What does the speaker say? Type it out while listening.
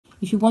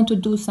If you want to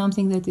do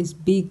something that is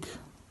big,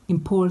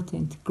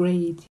 important,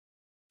 great,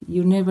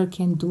 you never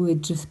can do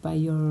it just by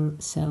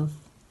yourself.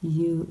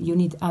 You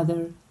need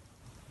other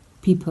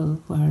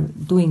people who are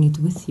doing it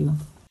with you.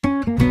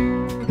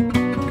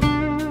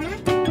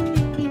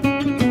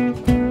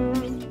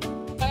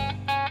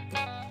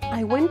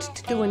 I went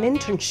to do an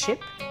internship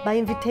by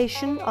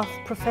invitation of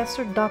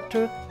Professor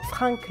Dr.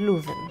 Frank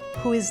Louwen,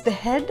 who is the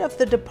head of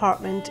the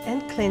department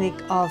and clinic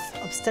of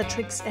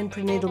obstetrics and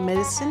prenatal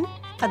medicine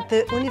at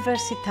the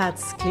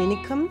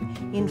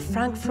Universitätsklinikum in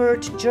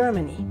Frankfurt,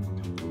 Germany.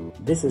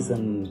 This is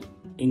an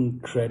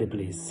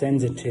incredibly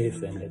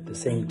sensitive and at the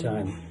same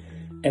time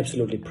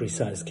absolutely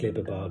precise clip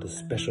about a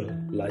special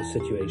life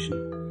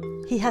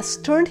situation. He has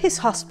turned his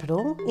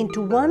hospital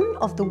into one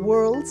of the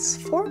world's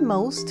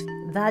foremost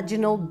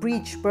vaginal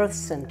breech birth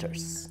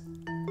centers.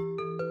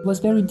 It was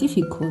very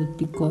difficult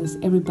because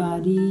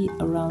everybody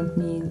around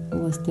me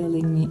was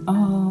telling me,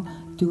 oh,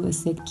 do a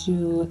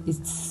secture,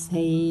 it's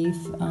safe,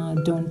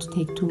 don't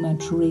take too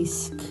much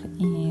risk,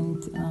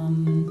 and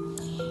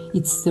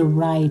it's the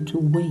right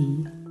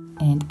way.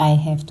 And I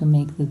have to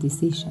make the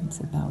decisions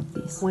about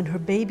this. When her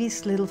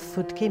baby's little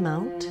foot came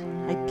out,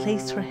 I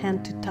placed her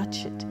hand to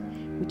touch it,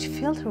 which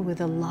filled her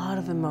with a lot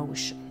of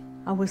emotion.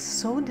 I was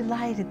so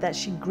delighted that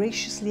she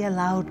graciously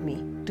allowed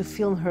me to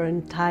film her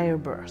entire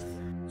birth.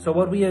 So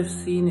what we have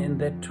seen in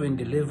that twin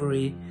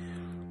delivery,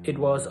 it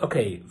was,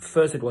 okay,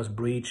 first it was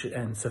breech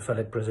and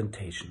cephalic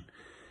presentation.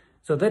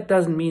 So that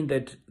doesn't mean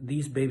that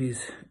these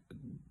babies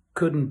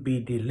couldn't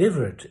be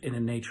delivered in a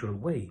natural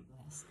way.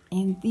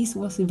 And this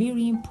was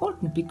very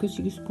important because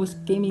she was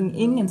coming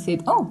in and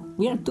said, oh,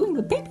 we are doing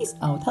the babies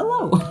out,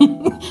 hello.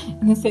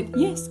 And I said,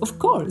 yes, of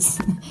course.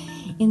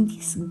 And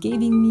this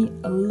giving me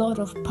a lot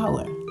of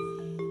power.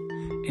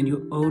 And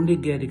you only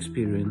get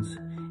experience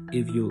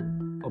if you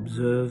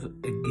observe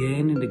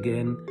again and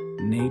again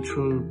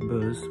natural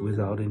birth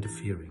without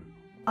interfering.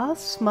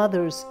 Us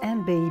mothers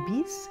and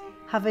babies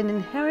have an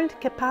inherent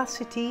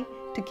capacity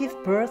to give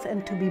birth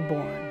and to be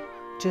born,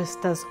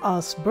 just as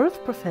us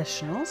birth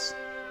professionals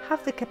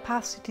have the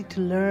capacity to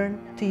learn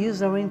to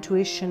use our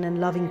intuition and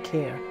loving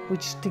care,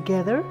 which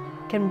together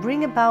can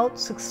bring about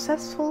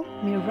successful,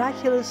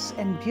 miraculous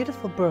and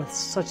beautiful births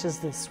such as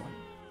this one.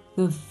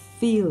 The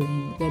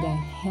feeling that I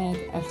had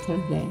after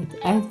that,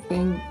 I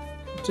think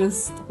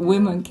just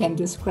women can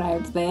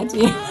describe that.